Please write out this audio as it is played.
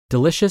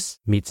Delicious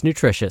meets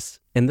nutritious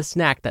in the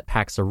snack that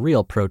packs a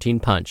real protein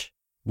punch.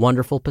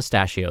 Wonderful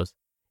Pistachios.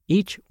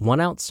 Each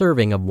 1-ounce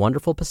serving of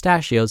Wonderful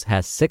Pistachios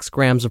has 6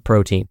 grams of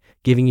protein,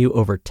 giving you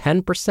over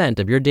 10%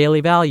 of your daily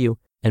value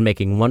and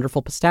making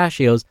Wonderful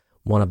Pistachios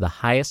one of the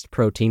highest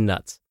protein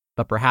nuts.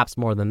 But perhaps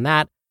more than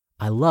that,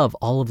 I love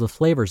all of the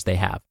flavors they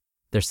have.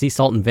 Their sea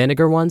salt and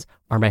vinegar ones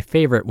are my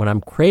favorite when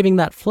I'm craving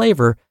that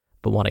flavor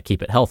but want to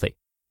keep it healthy.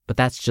 But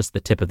that's just the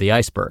tip of the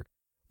iceberg.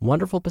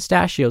 Wonderful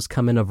Pistachios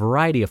come in a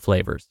variety of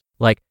flavors,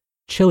 like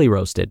chili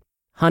roasted,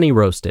 honey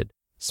roasted,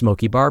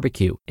 smoky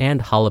barbecue,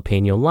 and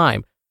jalapeno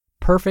lime,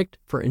 perfect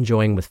for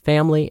enjoying with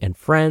family and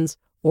friends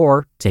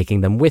or taking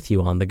them with you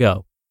on the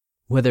go.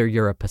 Whether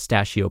you're a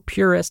pistachio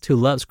purist who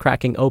loves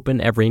cracking open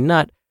every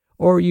nut,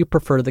 or you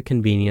prefer the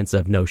convenience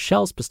of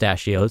no-shells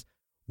pistachios,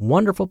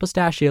 Wonderful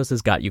Pistachios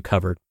has got you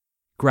covered.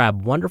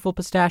 Grab Wonderful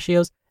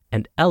Pistachios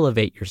and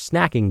elevate your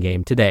snacking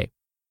game today.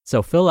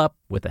 So fill up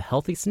with a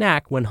healthy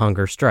snack when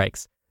hunger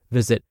strikes.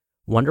 Visit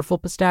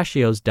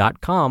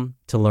wonderfulpistachios.com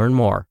to learn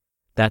more.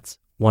 That's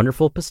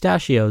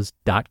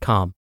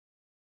wonderfulpistachios.com.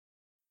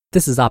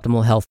 This is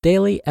Optimal Health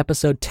Daily,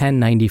 episode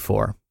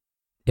 1094.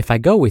 If I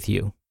go with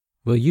you,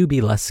 will you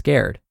be less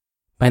scared?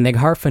 By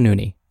Neghar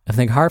Fonooni of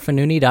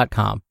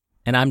negharfonooni.com.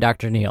 And I'm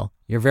Dr. Neil,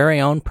 your very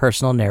own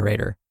personal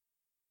narrator.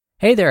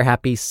 Hey there,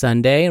 happy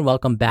Sunday, and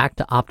welcome back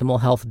to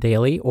Optimal Health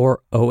Daily,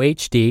 or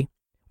OHD,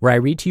 where I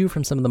read to you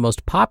from some of the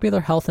most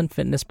popular health and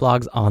fitness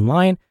blogs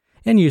online,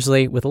 and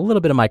usually with a little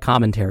bit of my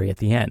commentary at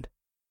the end.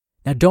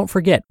 Now don't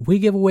forget, we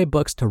give away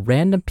books to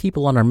random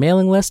people on our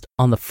mailing list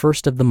on the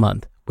 1st of the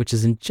month, which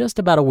is in just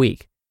about a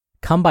week.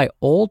 Come by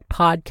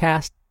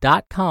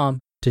oldpodcast.com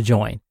to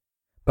join.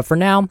 But for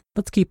now,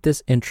 let's keep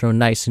this intro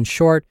nice and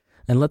short,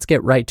 and let's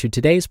get right to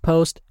today's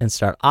post and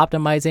start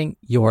optimizing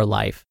your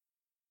life.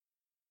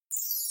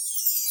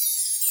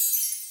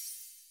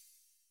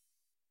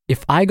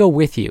 If I go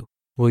with you,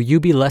 will you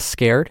be less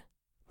scared?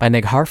 By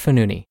Neghar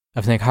Fonooni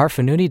of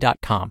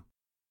negharfonooni.com.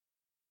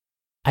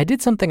 I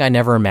did something I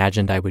never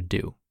imagined I would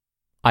do.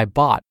 I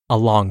bought a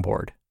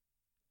longboard.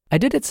 I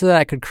did it so that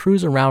I could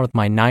cruise around with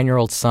my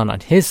 9-year-old son on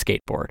his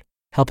skateboard,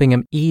 helping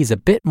him ease a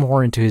bit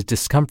more into his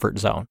discomfort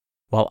zone,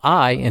 while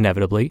I,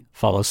 inevitably,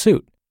 follow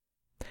suit.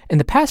 In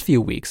the past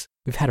few weeks,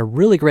 we've had a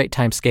really great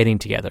time skating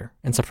together,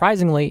 and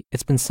surprisingly,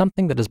 it's been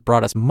something that has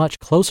brought us much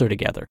closer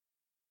together.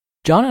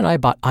 John and I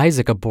bought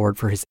Isaac a board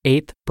for his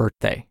 8th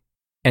birthday,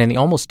 and in the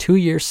almost 2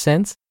 years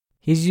since,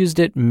 he's used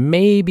it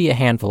maybe a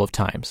handful of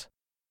times.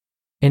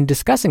 In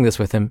discussing this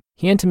with him,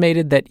 he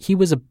intimated that he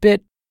was a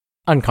bit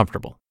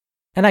uncomfortable,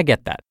 and I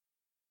get that.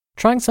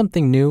 Trying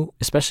something new,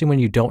 especially when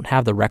you don't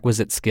have the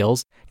requisite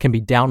skills, can be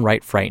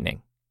downright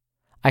frightening.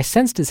 I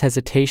sensed his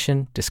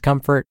hesitation,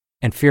 discomfort,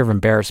 and fear of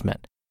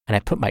embarrassment, and I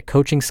put my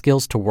coaching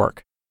skills to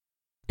work.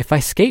 If I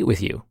skate with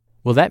you,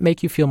 will that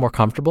make you feel more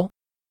comfortable?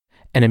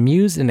 An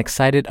amused and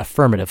excited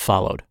affirmative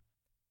followed.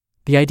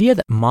 The idea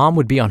that Mom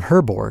would be on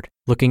her board,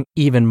 looking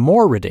even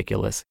more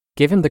ridiculous,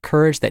 gave him the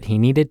courage that he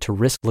needed to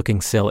risk looking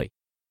silly.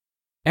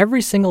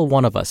 Every single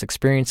one of us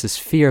experiences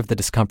fear of the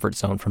discomfort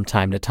zone from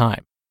time to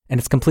time,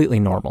 and it's completely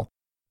normal.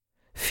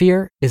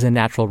 Fear is a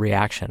natural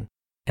reaction,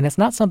 and it's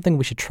not something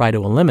we should try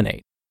to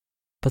eliminate.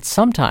 But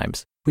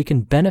sometimes we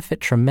can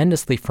benefit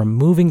tremendously from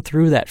moving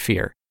through that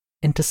fear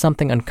into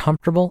something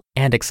uncomfortable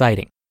and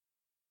exciting.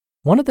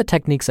 One of the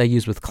techniques I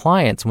use with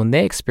clients when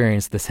they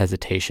experience this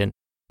hesitation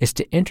is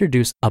to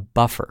introduce a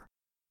buffer,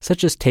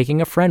 such as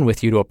taking a friend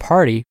with you to a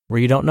party where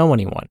you don't know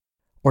anyone,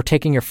 or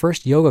taking your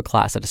first yoga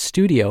class at a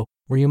studio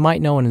where you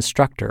might know an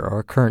instructor or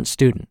a current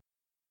student.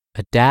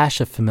 A dash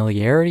of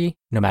familiarity,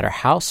 no matter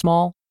how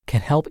small,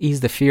 can help ease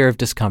the fear of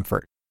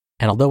discomfort,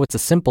 and although it's a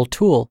simple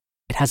tool,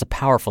 it has a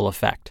powerful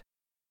effect.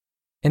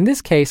 In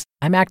this case,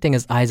 I'm acting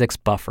as Isaac's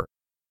buffer,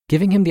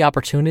 giving him the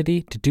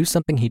opportunity to do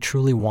something he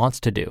truly wants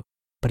to do,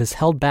 but is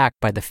held back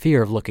by the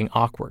fear of looking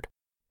awkward.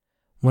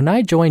 When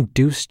I joined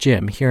Deuce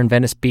Gym here in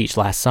Venice Beach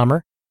last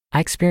summer,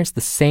 I experienced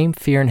the same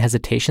fear and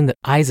hesitation that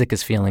Isaac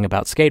is feeling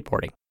about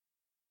skateboarding.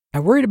 I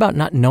worried about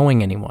not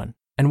knowing anyone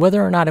and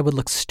whether or not I would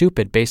look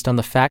stupid based on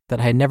the fact that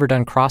I had never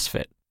done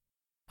CrossFit.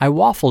 I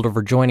waffled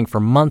over joining for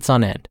months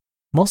on end,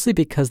 mostly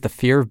because the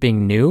fear of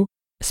being new,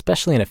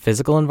 especially in a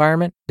physical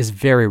environment, is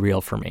very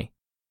real for me.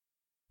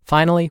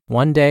 Finally,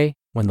 one day,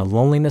 when the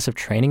loneliness of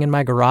training in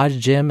my garage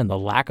gym and the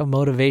lack of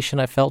motivation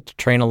I felt to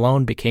train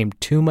alone became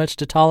too much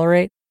to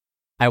tolerate,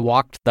 I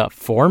walked the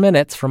 4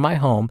 minutes from my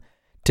home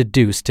to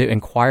Deuce to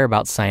inquire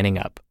about signing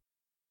up.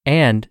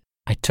 And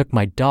I took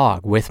my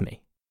dog with me.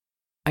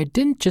 I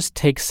didn't just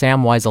take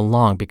Samwise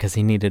along because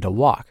he needed a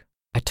walk.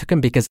 I took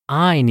him because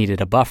I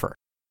needed a buffer.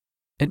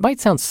 It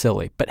might sound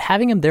silly, but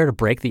having him there to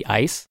break the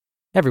ice,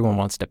 everyone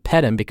wants to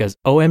pet him because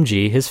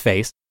OMG, his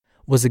face,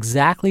 was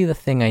exactly the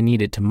thing I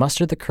needed to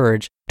muster the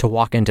courage to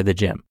walk into the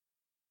gym.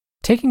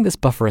 Taking this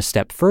buffer a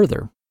step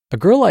further, a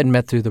girl I'd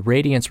met through the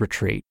Radiance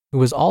Retreat, who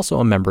was also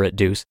a member at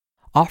Deuce,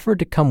 offered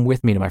to come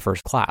with me to my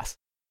first class.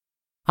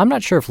 I'm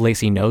not sure if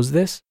Lacey knows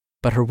this,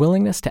 but her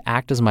willingness to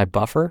act as my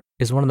buffer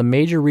is one of the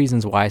major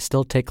reasons why I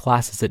still take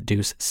classes at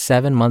Deuce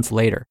 7 months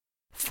later,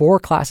 4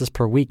 classes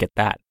per week at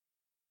that.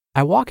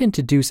 I walk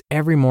into Deuce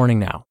every morning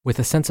now with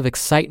a sense of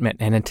excitement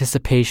and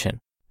anticipation,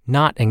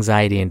 not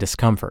anxiety and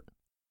discomfort.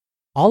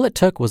 All it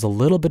took was a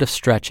little bit of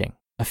stretching,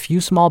 a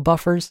few small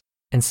buffers,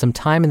 and some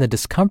time in the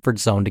discomfort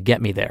zone to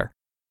get me there.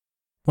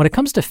 When it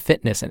comes to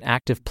fitness and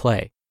active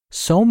play,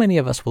 so many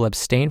of us will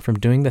abstain from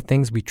doing the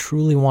things we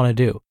truly want to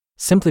do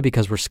simply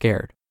because we're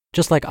scared,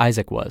 just like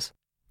Isaac was,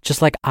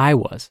 just like I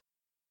was.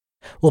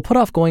 We'll put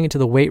off going into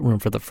the weight room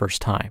for the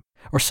first time,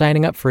 or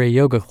signing up for a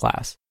yoga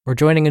class, or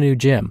joining a new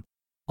gym,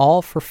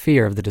 all for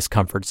fear of the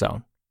discomfort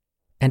zone.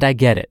 And I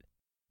get it,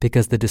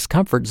 because the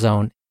discomfort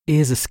zone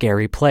is a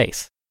scary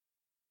place.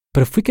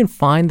 But if we can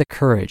find the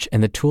courage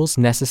and the tools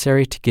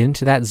necessary to get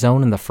into that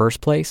zone in the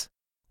first place,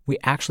 we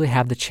actually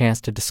have the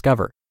chance to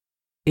discover,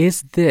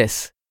 is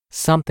this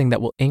something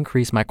that will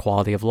increase my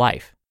quality of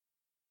life?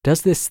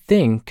 Does this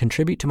thing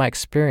contribute to my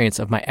experience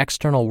of my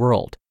external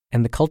world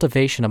and the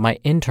cultivation of my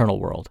internal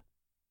world?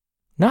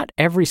 Not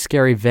every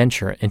scary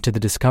venture into the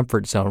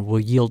discomfort zone will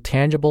yield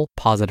tangible,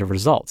 positive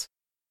results.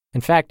 In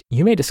fact,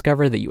 you may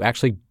discover that you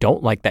actually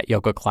don't like that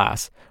yoga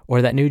class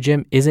or that new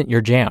gym isn't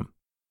your jam.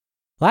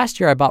 Last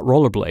year, I bought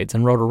rollerblades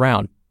and rode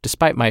around,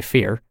 despite my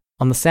fear,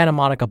 on the Santa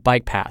Monica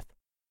bike path,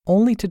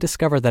 only to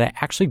discover that I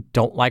actually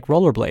don't like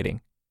rollerblading.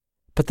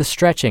 But the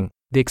stretching,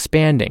 the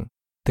expanding,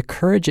 the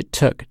courage it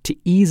took to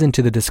ease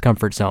into the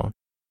discomfort zone,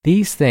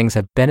 these things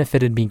have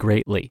benefited me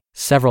greatly,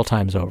 several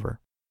times over.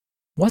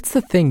 What's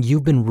the thing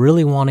you've been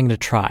really wanting to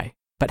try,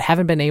 but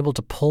haven't been able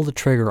to pull the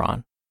trigger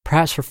on,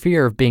 perhaps for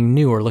fear of being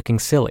new or looking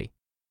silly?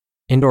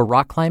 Indoor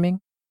rock climbing?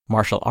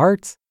 Martial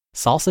arts?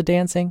 Salsa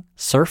dancing?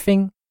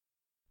 Surfing?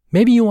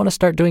 Maybe you want to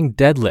start doing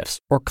deadlifts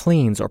or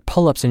cleans or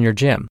pull-ups in your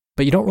gym,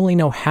 but you don't really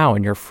know how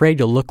and you're afraid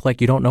you'll look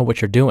like you don't know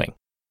what you're doing.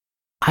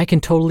 I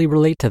can totally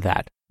relate to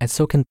that, and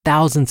so can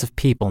thousands of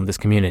people in this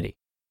community.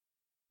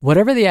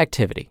 Whatever the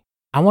activity,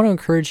 I want to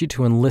encourage you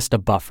to enlist a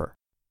buffer.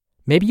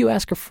 Maybe you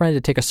ask a friend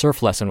to take a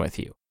surf lesson with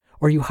you,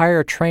 or you hire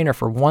a trainer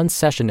for one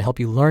session to help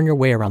you learn your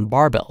way around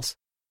barbells.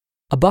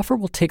 A buffer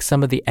will take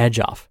some of the edge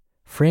off,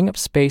 freeing up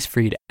space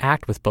for you to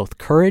act with both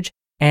courage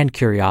and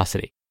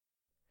curiosity.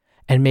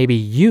 And maybe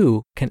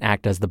you can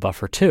act as the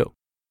buffer too.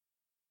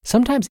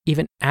 Sometimes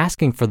even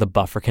asking for the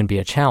buffer can be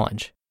a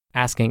challenge.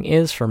 Asking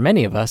is, for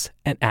many of us,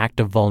 an act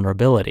of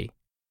vulnerability.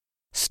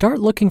 Start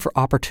looking for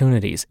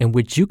opportunities in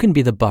which you can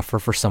be the buffer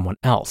for someone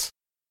else.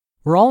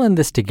 We're all in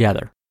this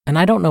together, and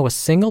I don't know a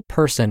single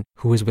person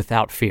who is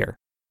without fear.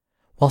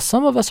 While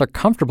some of us are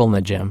comfortable in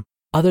the gym,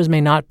 others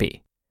may not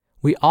be.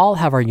 We all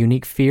have our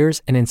unique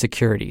fears and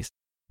insecurities,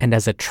 and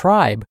as a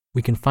tribe,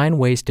 we can find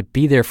ways to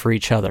be there for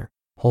each other,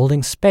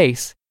 holding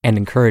space and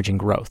encouraging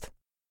growth.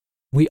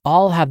 We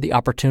all have the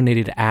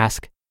opportunity to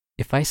ask,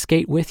 if I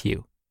skate with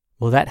you,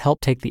 will that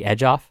help take the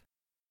edge off?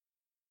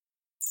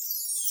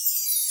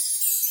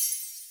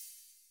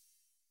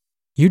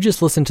 You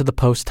just listened to the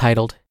post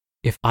titled,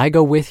 If I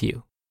Go With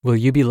You, Will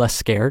You Be Less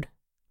Scared?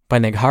 By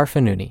Neghar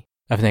Fonooni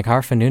of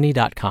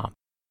negharfonooni.com.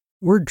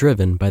 We're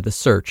driven by the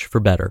search for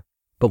better,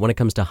 but when it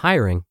comes to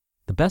hiring,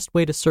 the best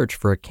way to search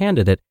for a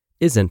candidate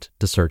isn't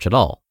to search at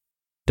all.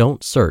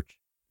 Don't search,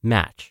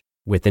 match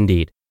with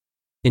Indeed.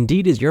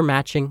 Indeed is your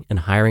matching and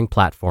hiring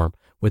platform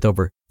with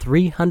over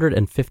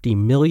 350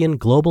 million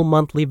global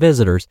monthly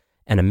visitors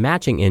and a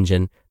matching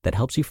engine that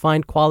helps you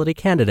find quality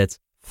candidates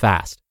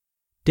fast.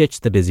 Ditch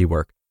the busy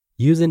work.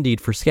 Use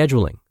Indeed for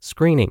scheduling,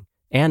 screening,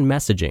 and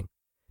messaging.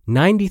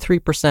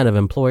 93% of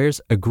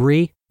employers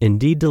agree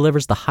Indeed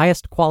delivers the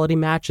highest quality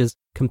matches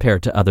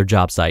compared to other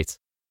job sites.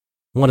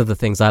 One of the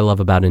things I love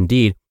about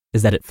Indeed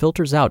is that it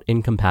filters out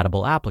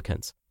incompatible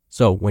applicants.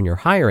 So when you're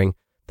hiring,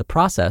 the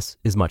process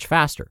is much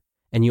faster,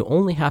 and you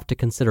only have to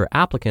consider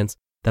applicants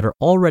that are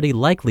already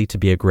likely to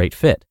be a great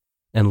fit.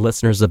 And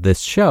listeners of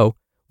this show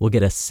will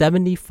get a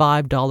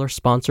 $75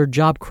 sponsored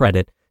job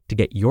credit to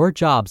get your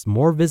jobs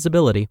more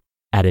visibility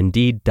at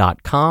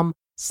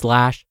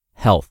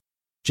Indeed.com/health.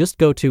 Just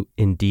go to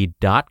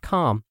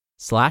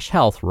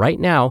Indeed.com/health right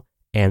now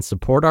and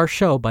support our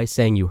show by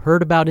saying you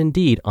heard about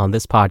Indeed on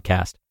this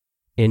podcast.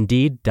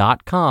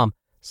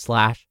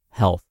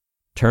 Indeed.com/health.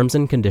 Terms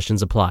and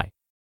conditions apply.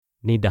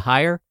 Need to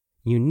hire?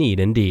 You need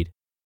Indeed.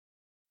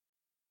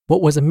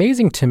 What was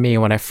amazing to me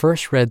when I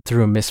first read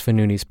through Miss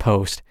Fonooni's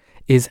post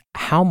is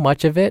how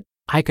much of it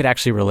I could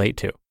actually relate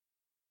to.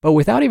 But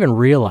without even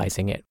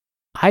realizing it,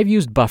 I've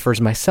used buffers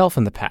myself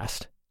in the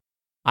past.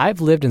 I've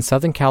lived in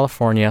Southern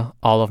California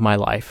all of my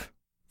life,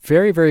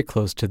 very, very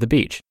close to the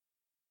beach.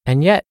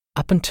 And yet,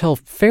 up until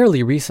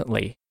fairly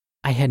recently,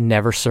 I had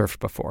never surfed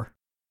before.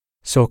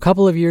 So a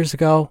couple of years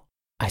ago,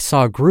 I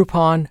saw a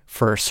Groupon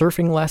for a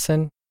surfing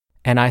lesson,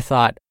 and I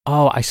thought,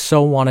 oh, I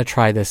so want to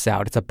try this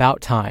out. It's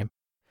about time.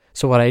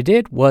 So what I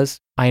did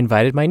was I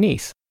invited my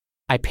niece.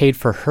 I paid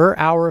for her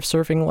hour of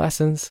surfing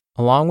lessons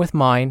along with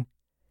mine.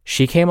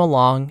 She came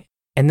along,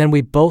 and then we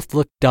both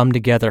looked dumb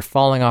together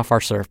falling off our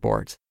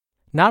surfboards.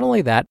 Not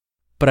only that,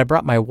 but I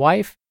brought my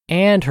wife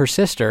and her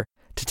sister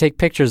to take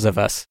pictures of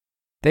us.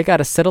 They got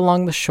to sit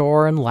along the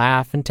shore and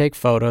laugh and take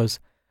photos,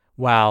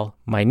 while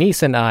my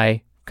niece and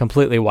I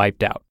completely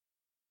wiped out.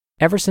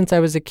 Ever since I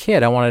was a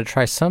kid, I wanted to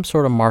try some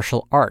sort of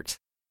martial arts.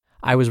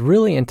 I was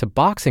really into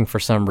boxing for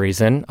some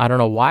reason. I don't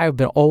know why. I've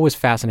been always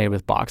fascinated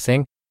with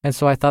boxing. And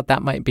so I thought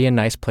that might be a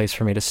nice place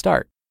for me to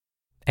start.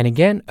 And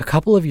again, a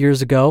couple of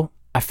years ago,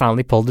 I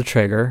finally pulled the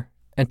trigger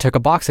and took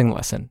a boxing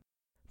lesson.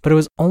 But it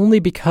was only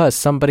because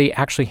somebody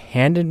actually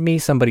handed me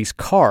somebody's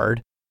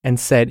card and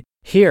said,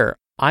 "Here,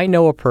 I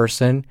know a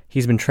person.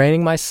 He's been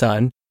training my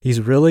son. He's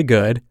really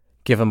good.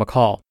 Give him a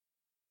call."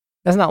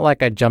 That's not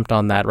like I jumped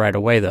on that right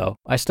away, though.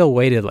 I still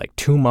waited like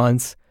 2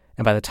 months.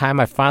 And by the time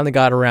I finally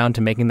got around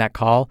to making that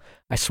call,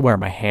 I swear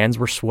my hands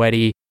were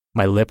sweaty.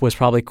 My lip was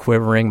probably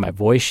quivering, my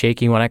voice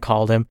shaking when I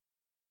called him.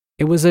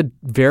 It was a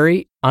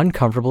very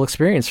uncomfortable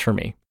experience for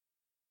me.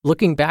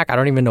 Looking back, I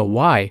don't even know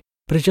why,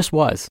 but it just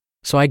was.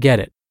 So I get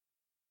it.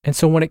 And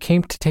so when it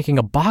came to taking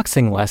a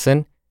boxing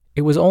lesson,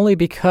 it was only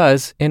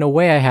because, in a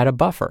way, I had a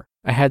buffer.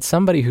 I had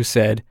somebody who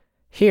said,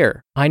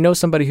 "Here, I know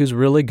somebody who's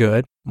really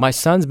good. My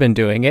son's been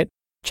doing it.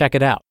 Check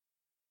it out."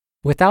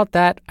 Without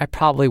that, I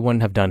probably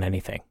wouldn't have done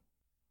anything.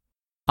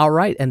 All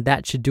right, and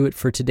that should do it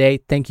for today.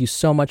 Thank you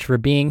so much for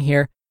being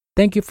here.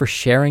 Thank you for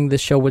sharing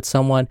this show with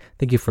someone.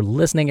 Thank you for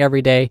listening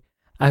every day.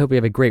 I hope you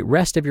have a great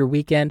rest of your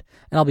weekend,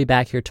 and I'll be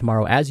back here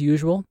tomorrow as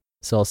usual.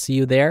 So I'll see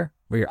you there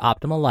where your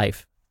optimal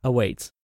life awaits.